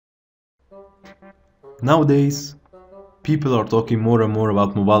Nowadays, people are talking more and more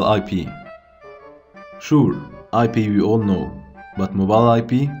about mobile IP. Sure, IP we all know, but mobile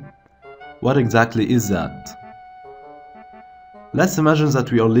IP? What exactly is that? Let's imagine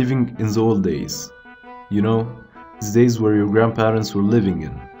that we are living in the old days. You know, the days where your grandparents were living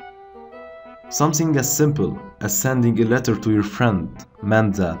in. Something as simple as sending a letter to your friend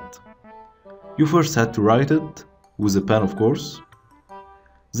meant that you first had to write it, with a pen of course,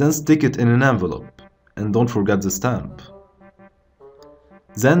 then stick it in an envelope, and don't forget the stamp.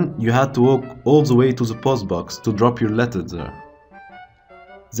 Then you had to walk all the way to the post box to drop your letter there.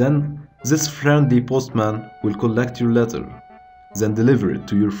 Then this friendly postman will collect your letter, then deliver it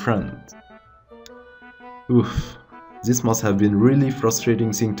to your friend. Oof, this must have been really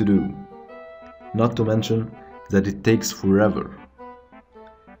frustrating thing to do. Not to mention that it takes forever.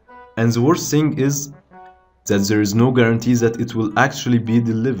 And the worst thing is that there is no guarantee that it will actually be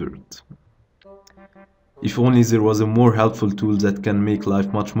delivered. If only there was a more helpful tool that can make life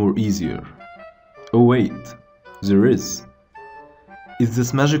much more easier. Oh wait, there is. It's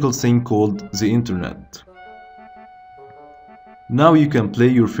this magical thing called the internet. Now you can play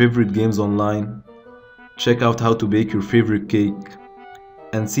your favorite games online, check out how to bake your favorite cake,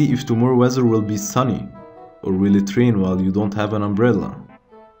 and see if tomorrow weather will be sunny, or will it rain while you don't have an umbrella.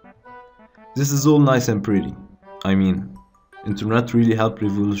 This is all nice and pretty. I mean, internet really helped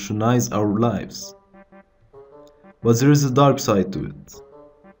revolutionize our lives. But there is a dark side to it.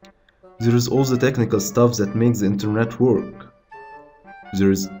 There is all the technical stuff that makes the internet work. There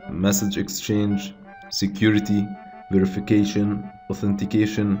is message exchange, security, verification,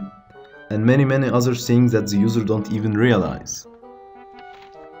 authentication, and many other things that the user don't even realize.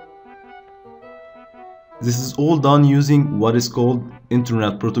 This is all done using what is called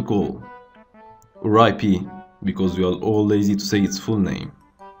Internet Protocol, or IP, because we are all lazy to say its full name.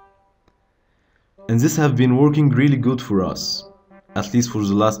 And this have been working really good for us, at least for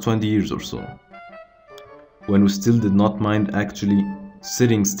the last 20 years or so, when we still did not mind actually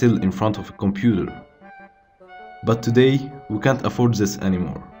sitting still in front of a computer. But today, we can't afford this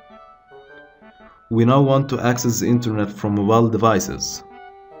anymore. We now want to access the internet from mobile devices,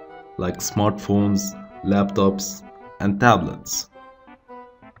 like smartphones, laptops, and tablets.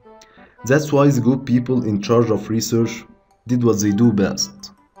 That's why the good people in charge of research did what they do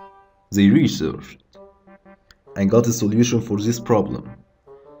best. They researched and got a solution for this problem,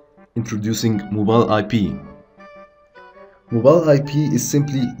 introducing mobile IP. Mobile IP is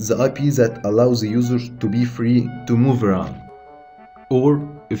simply the IP that allows the user to be free to move around. Or,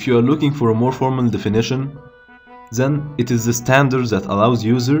 if you are looking for a more formal definition, then it is the standard that allows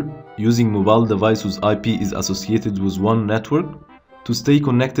user using mobile device whose IP is associated with one network to stay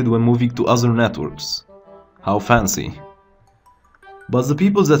connected when moving to other networks. How fancy. But the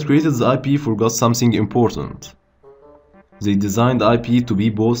people that created the IP forgot something important. They designed IP to be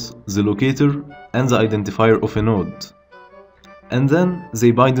both the locator and the identifier of a node. And then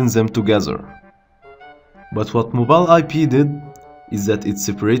they bind them together. But what mobile IP did is that it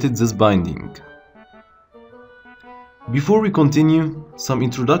separated this binding. Before we continue, some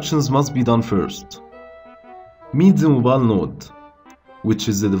introductions must be done first. Meet the mobile node, which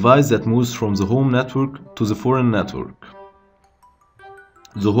is the device that moves from the home network to the foreign network.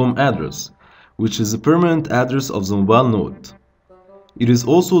 The home address, which is the permanent address of the mobile node. It is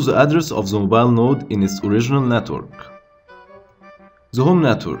also the address of the mobile node in its original network. The home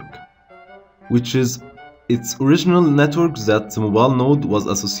network, which is its original network that the mobile node was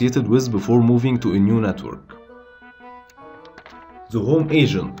associated with before moving to a new network. The home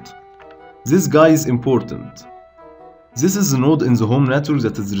agent. This guy is important. This is the node in the home network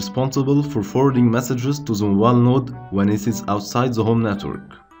that is responsible for forwarding messages to the mobile node when it is outside the home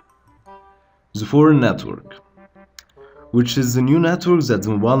network. The foreign network, which is the new network that the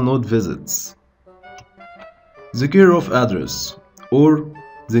mobile node visits. The care of address, or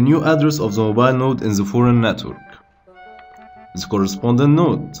the new address of the mobile node in the foreign network. The correspondent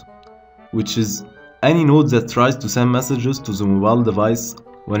node, which is any node that tries to send messages to the mobile device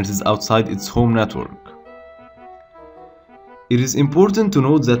when it is outside its home network. It is important to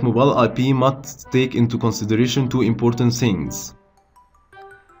note that mobile IP must take into consideration two important things.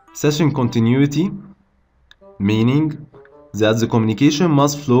 Session continuity, meaning that the communication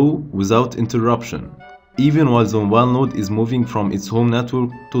must flow without interruption, even while the mobile node is moving from its home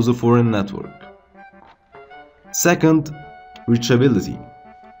network to the foreign network. Second, reachability,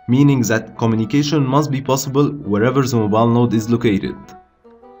 meaning that communication must be possible wherever the mobile node is located.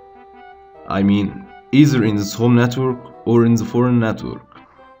 I mean, either in its home network or in the foreign network.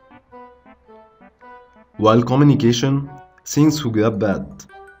 While communication, things will get bad.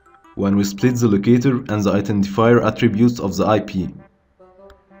 when we split the locator and the identifier attributes of the IP,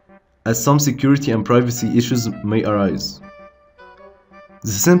 as some security and privacy issues may arise.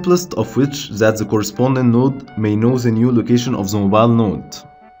 The simplest of which that the corresponding node may know the new location of the mobile node.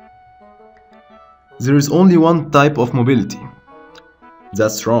 There is only one type of mobility.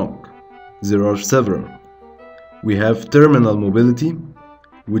 That's wrong. There are several. We have terminal mobility,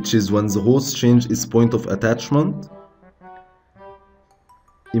 which is when the host changes its point of attachment.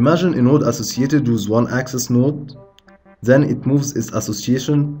 Imagine a node associated with one access node, then it moves its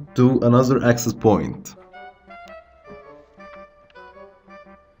association to another access point.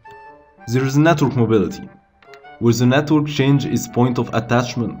 There is network mobility, where the network changes its point of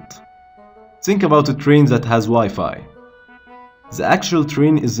attachment. Think about a train that has Wi-Fi. The actual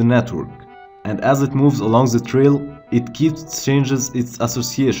train is the network, and as it moves along the trail, it changes its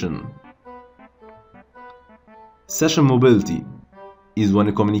association. Session mobility is when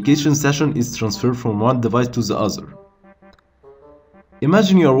a communication session is transferred from one device to the other.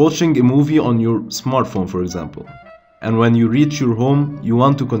 Imagine you are watching a movie on your smartphone, for example, and when you reach your home, you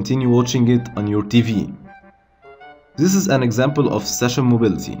want to continue watching it on your TV. This is an example of session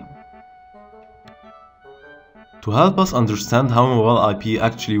mobility. To help us understand how mobile IP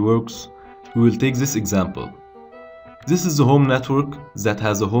actually works, we will take this example. This is the home network that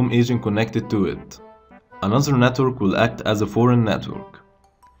has a home agent connected to it. Another network will act as a foreign network.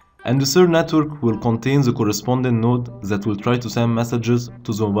 And the third network will contain the corresponding node that will try to send messages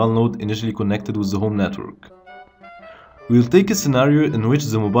to the mobile node initially connected with the home network. We will take a scenario in which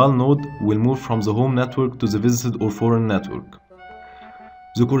the mobile node will move from the home network to the visited or foreign network.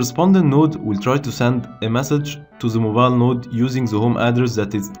 The corresponding node will try to send a message to the mobile node using the home address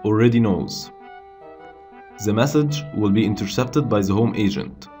that it already knows. The message will be intercepted by the home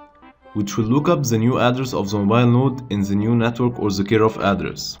agent, which will look up the new address of the mobile node in the new network or the care of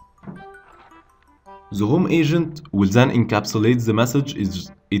address. The home agent will then encapsulate the message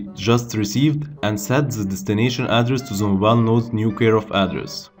it just received and set the destination address to the mobile node's new care of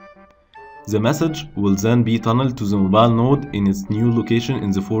address. The message will then be tunneled to the mobile node in its new location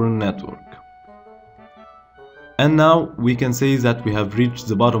in the foreign network. And now we can say that we have reached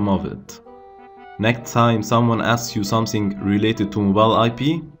the bottom of it. Next time someone asks you something related to mobile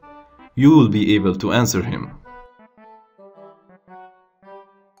IP, you will be able to answer him.